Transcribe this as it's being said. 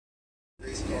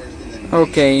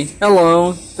Okay,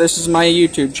 hello, this is my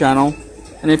YouTube channel,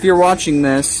 and if you're watching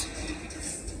this,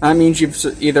 that means you've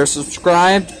either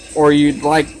subscribed or you'd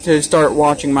like to start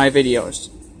watching my videos.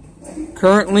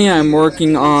 Currently, I'm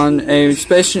working on a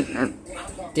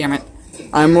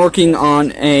I'm working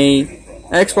on a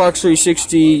Xbox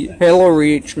 360 Halo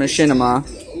Reach machinima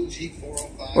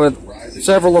with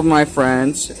several of my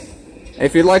friends.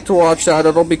 If you'd like to watch that,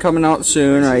 it'll be coming out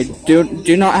soon. I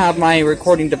do not have my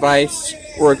recording device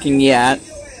working yet.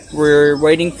 We're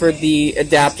waiting for the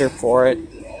adapter for it.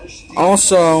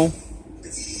 Also,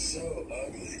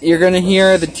 you're gonna hear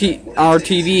our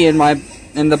TV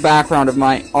in the background of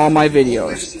all my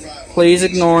videos. Please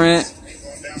ignore it.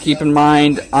 Keep in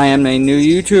mind, I am a new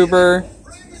YouTuber.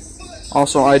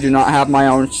 Also, I do not have my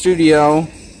own studio.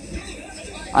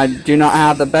 I do not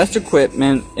have the best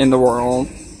equipment in the world.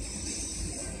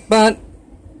 But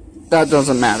that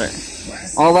doesn't matter.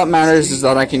 All that matters is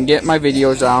that I can get my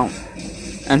videos out,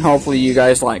 and hopefully you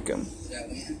guys like them.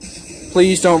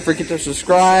 Please don't forget to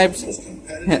subscribe,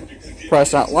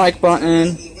 press that like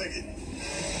button,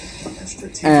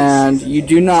 and you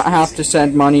do not have to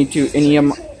send money to any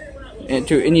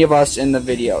of us in the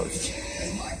videos.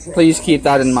 Please keep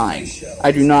that in mind.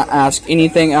 I do not ask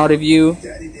anything out of you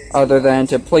other than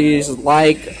to please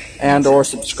like and or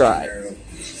subscribe.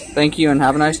 Thank you and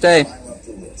have a nice day.